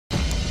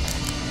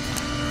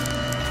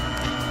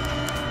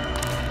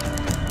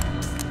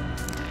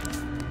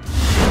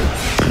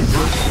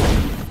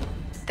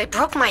They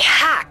broke my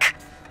hack.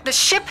 The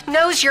ship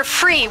knows you're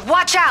free.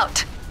 Watch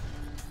out!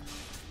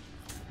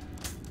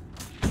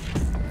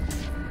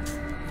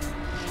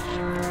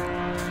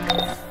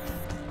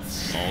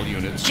 All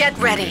units Get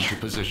ready. into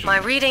position. My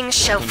readings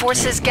show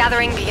forces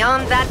gathering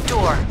beyond that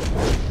door.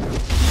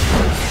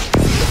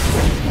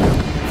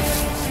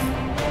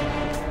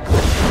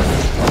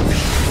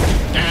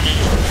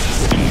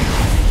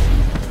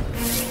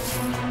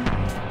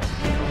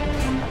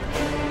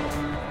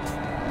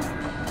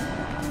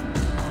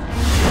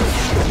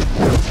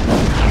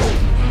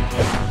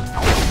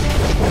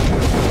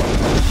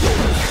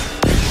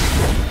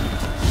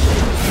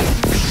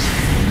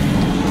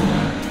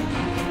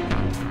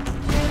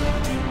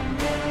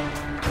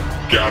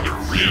 Gather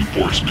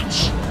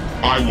reinforcements.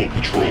 I will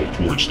patrol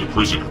towards the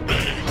prisoner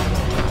bay.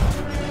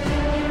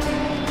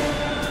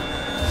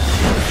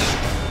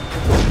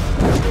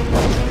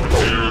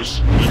 Repairs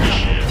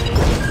initiated.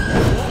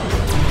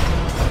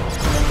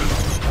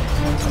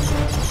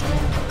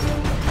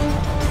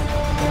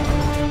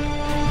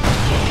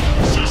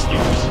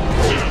 Systems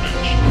damaged.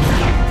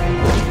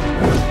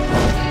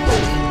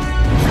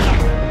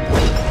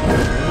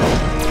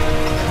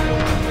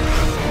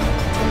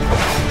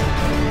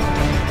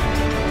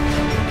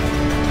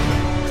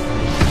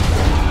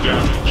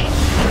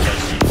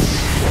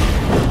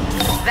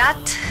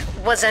 That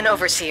was an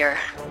overseer.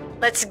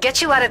 Let's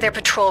get you out of their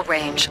patrol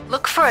range.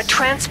 Look for a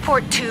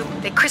transport tube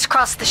that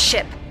crisscross the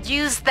ship.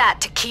 Use that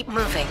to keep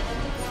moving.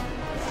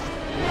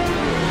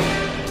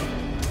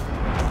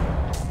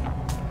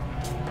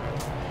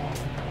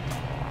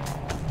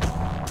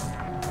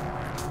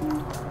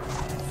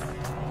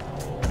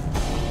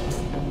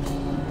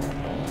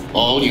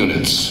 All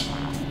units.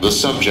 The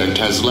subject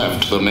has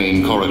left the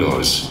main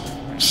corridors.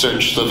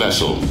 Search the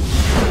vessel.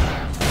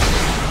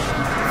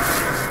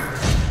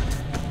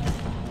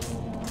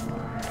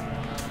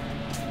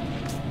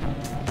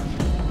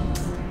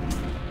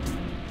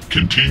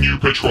 Continue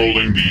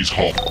patrolling these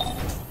halls.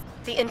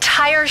 The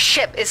entire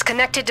ship is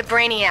connected to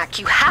Brainiac.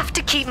 You have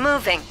to keep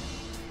moving.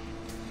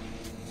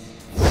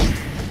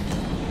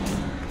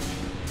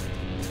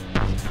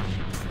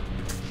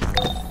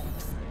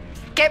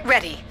 Get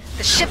ready.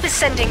 The ship is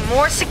sending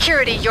more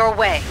security your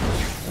way.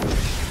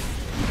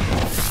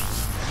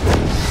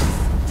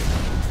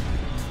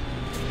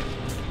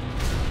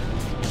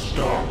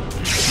 Stop.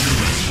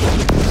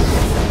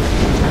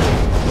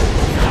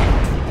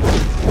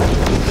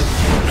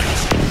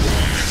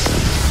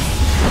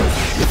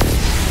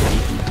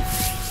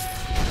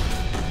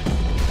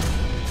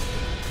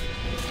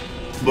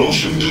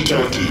 Motion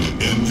detected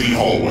in the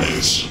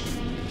hallways.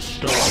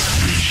 Stop,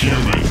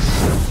 human.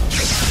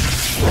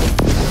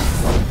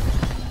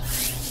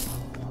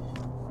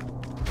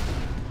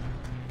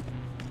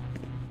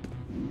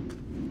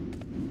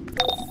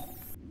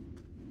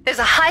 There's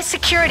a high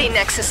security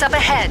nexus up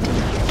ahead.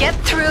 Get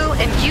through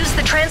and use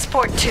the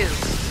transport tube.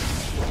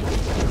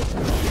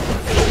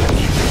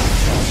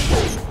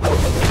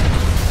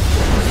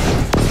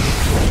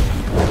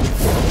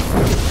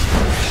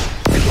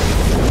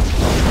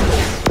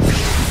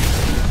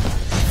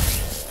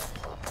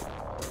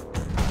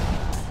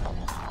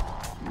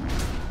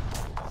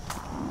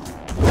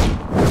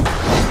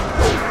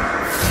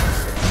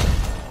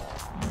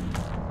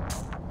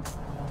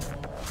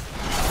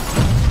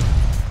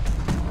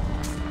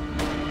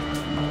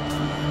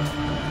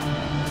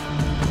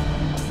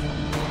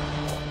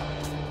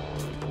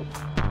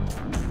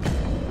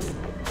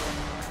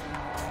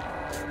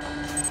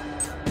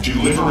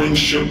 Delivering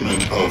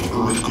shipment of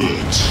Earth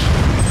goods.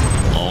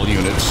 All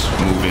units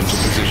move into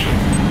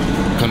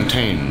position.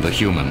 Contain the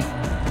human.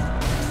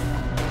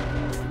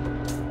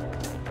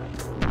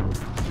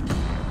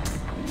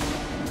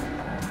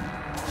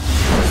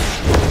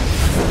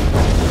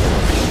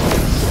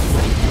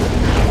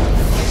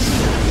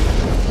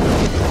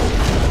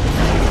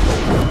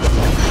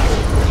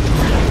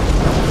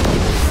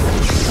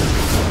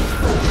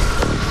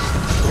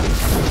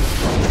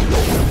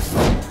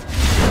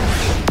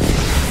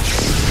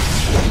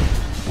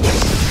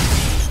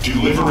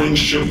 Delivering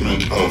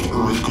shipment of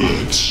Earth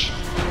goods.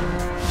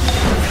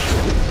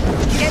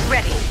 Get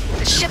ready.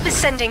 The ship is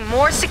sending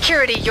more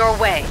security your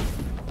way.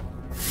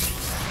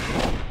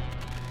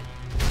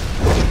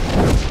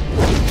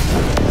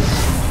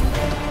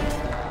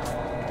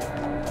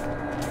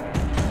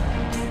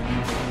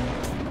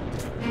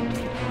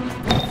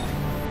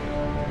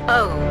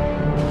 Oh.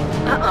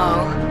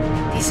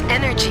 Uh-oh. These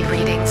energy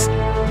readings.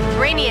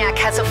 Brainiac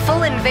has a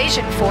full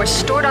invasion force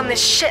stored on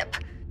this ship.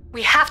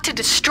 We have to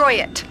destroy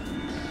it.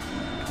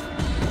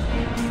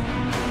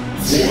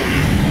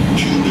 Warning.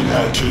 Human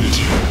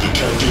activity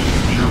detected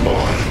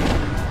nearby.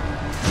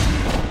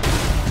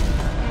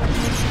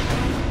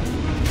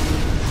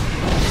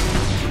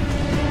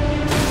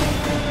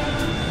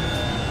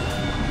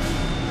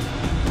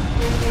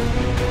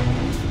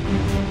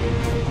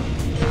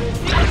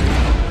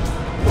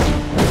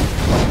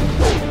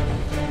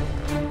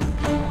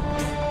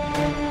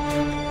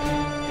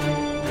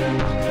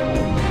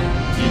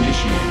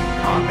 Initiating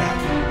combat.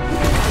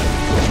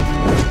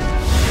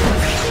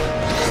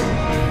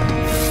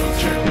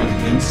 Objective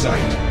in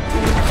sight.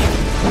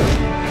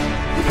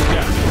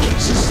 Damage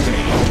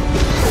sustained.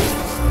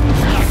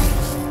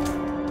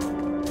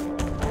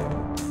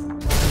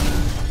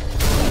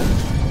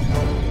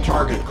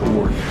 Target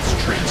coordinates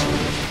transferred.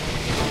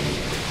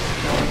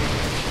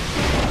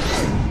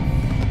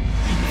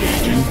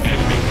 Engaging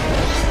enemy.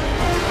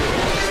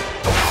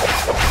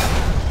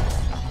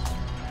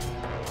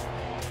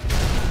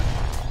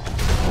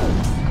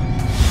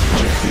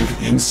 Objective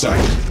in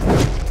sight.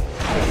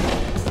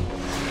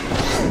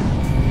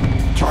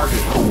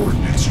 Target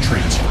coordinates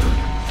transferred.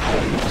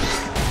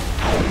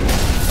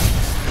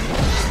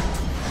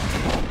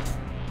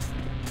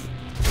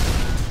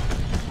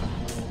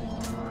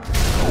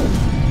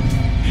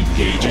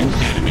 Engaging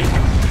enemy.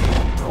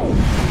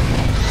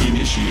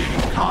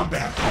 Initiating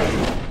combat.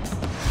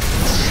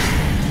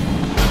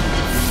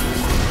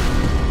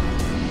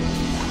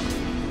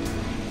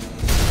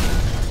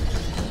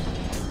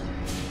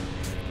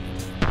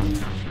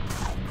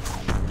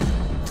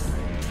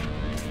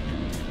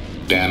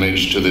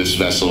 Damage to this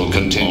vessel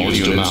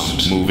continues to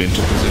mount. Move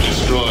into position.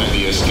 Destroy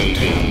the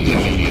escapee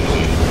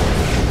immediately.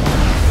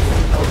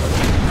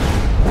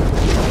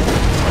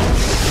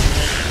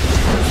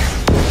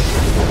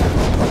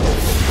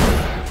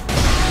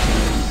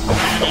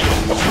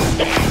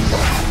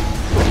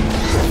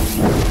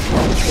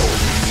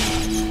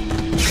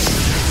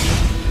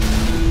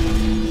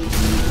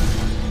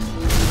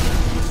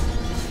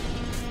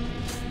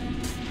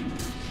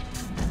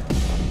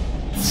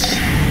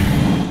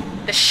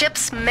 The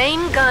ship's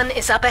main gun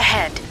is up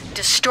ahead.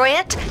 Destroy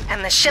it,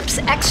 and the ship's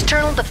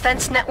external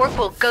defense network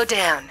will go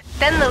down.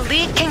 Then the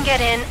League can get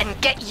in and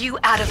get you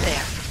out of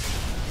there.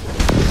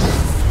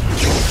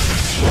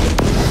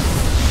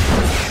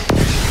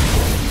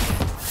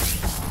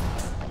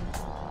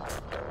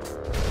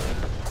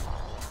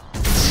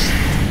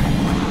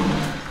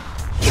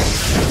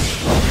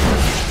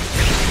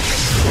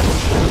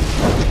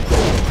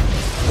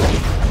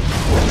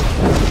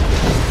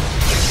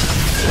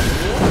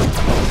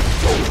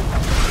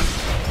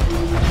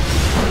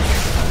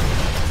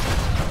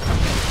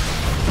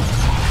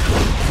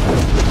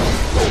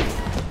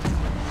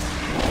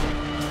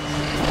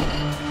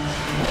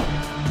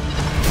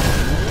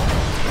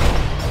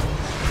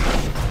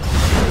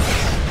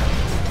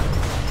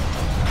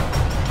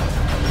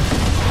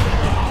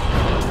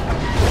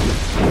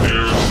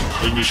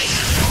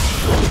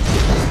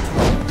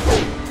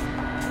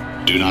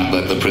 Do not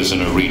let the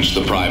prisoner reach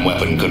the prime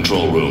weapon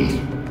control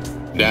room.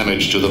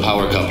 Damage to the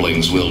power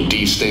couplings will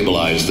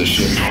destabilize the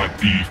ship. Do not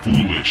be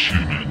foolish,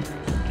 human.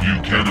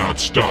 You cannot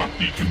stop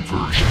the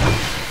conversion.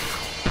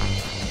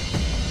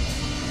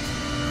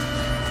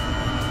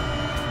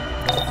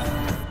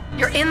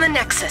 You're in the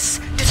Nexus.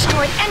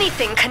 Destroy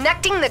anything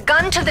connecting the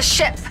gun to the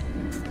ship.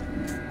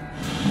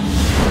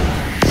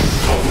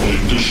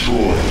 Coupling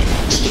destroyed.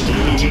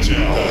 Stability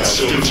now at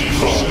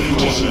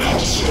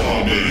 75%.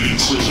 Dominating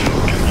prisoner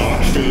cannot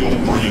fail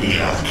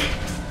Brainiac.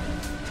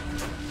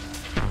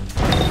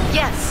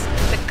 Yes,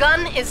 the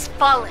gun is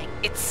falling.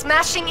 It's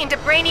smashing into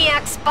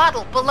Brainiac's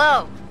bottle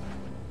below.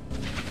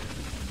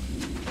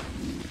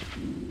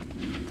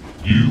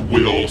 You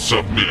will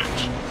submit.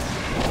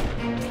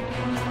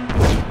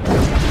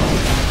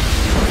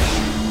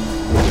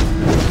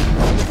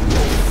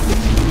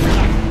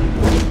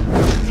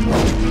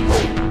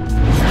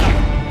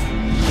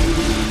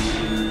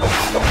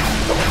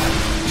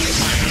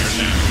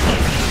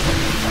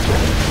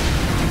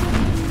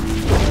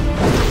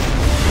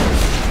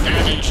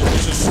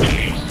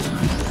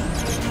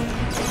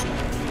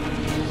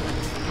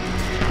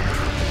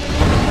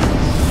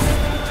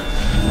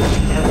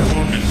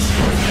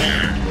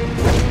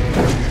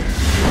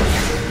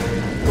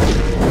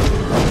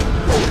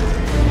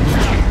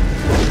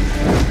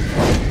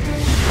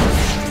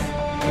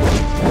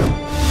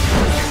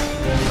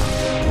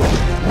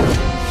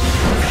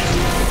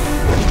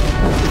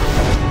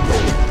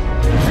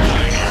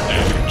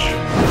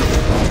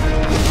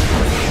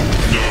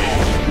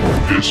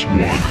 This one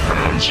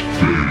has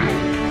failed.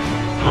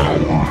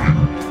 Powering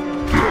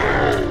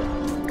down.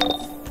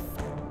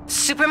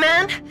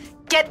 Superman,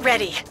 get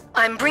ready.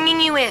 I'm bringing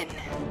you in.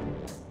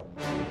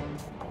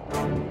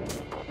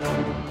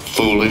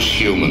 Foolish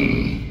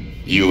human,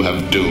 you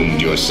have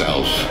doomed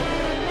yourself.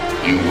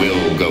 You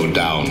will go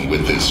down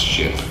with this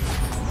ship.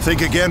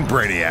 Think again,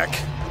 Brainiac.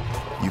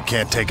 You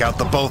can't take out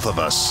the both of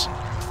us.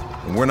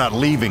 And we're not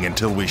leaving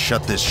until we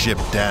shut this ship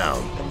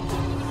down.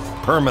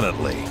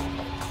 Permanently.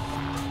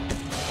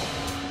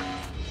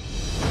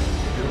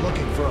 If you're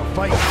looking for a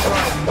fight,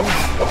 try me.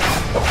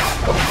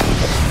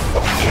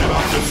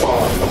 Cannot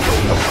defy the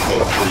will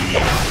of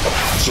Brainiac.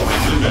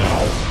 Surrender now,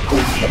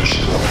 or be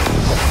destroyed.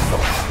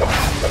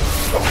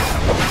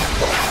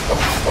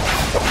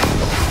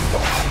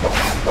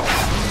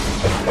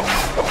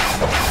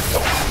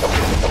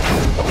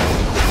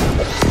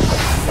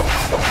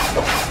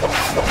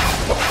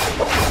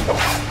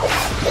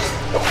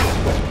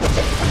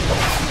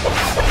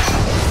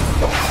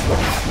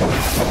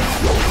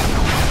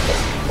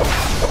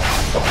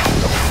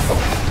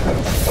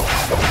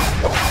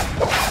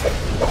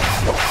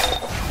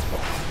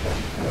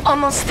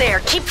 almost there.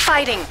 Keep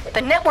fighting.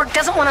 The network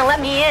doesn't want to let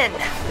me in.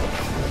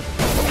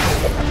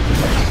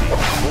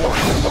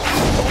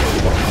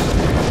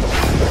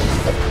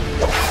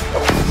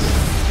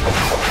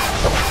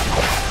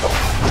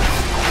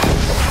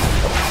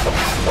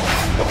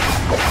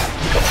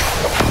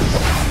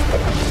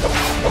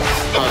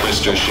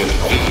 Harvester ship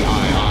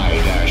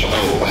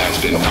VII-O has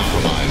been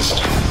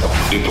compromised.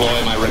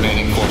 Deploy my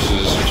remaining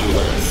forces to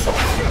Earth.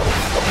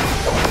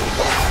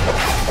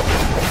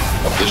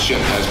 The ship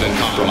has been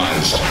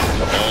compromised.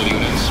 All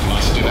units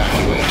must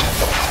evacuate.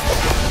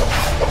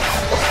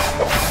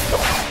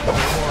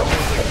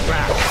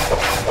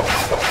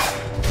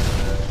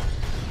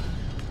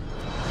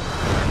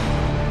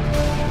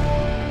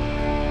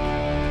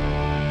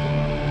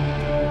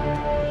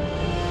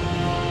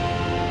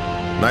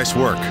 Nice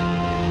work.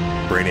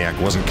 Brainiac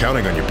wasn't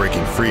counting on you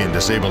breaking free and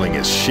disabling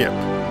his ship.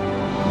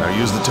 Now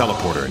use the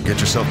teleporter and get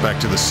yourself back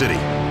to the city.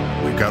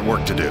 We've got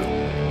work to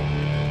do.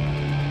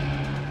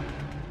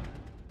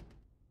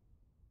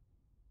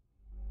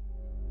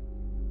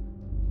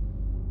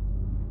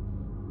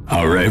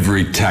 Our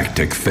every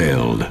tactic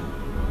failed.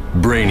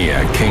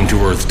 Brainiac came to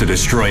Earth to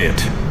destroy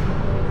it.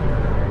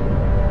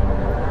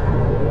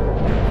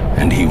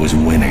 And he was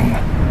winning.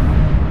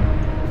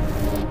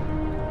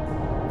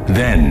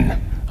 Then,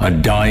 a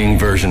dying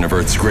version of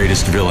Earth's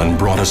greatest villain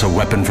brought us a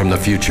weapon from the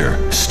future,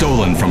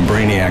 stolen from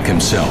Brainiac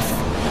himself.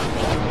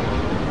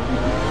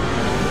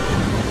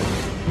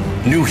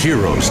 New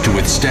heroes to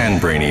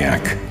withstand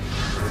Brainiac.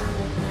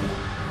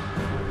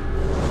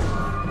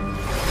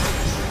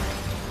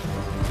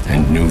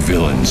 And new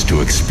villains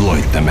to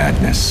exploit the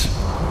madness.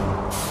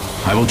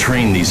 I will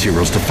train these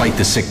heroes to fight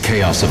the sick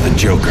chaos of the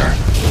Joker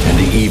and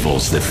the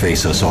evils that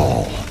face us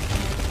all.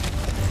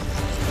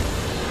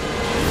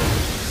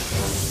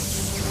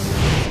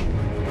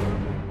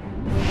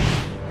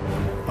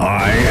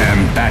 I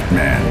am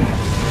Batman,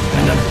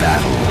 and the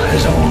battle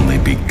has only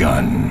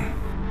begun.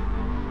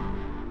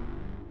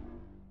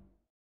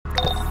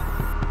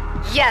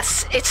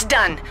 Yes, it's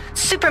done.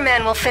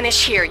 Superman will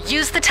finish here.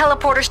 Use the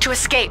teleporters to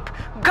escape.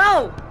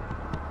 Go!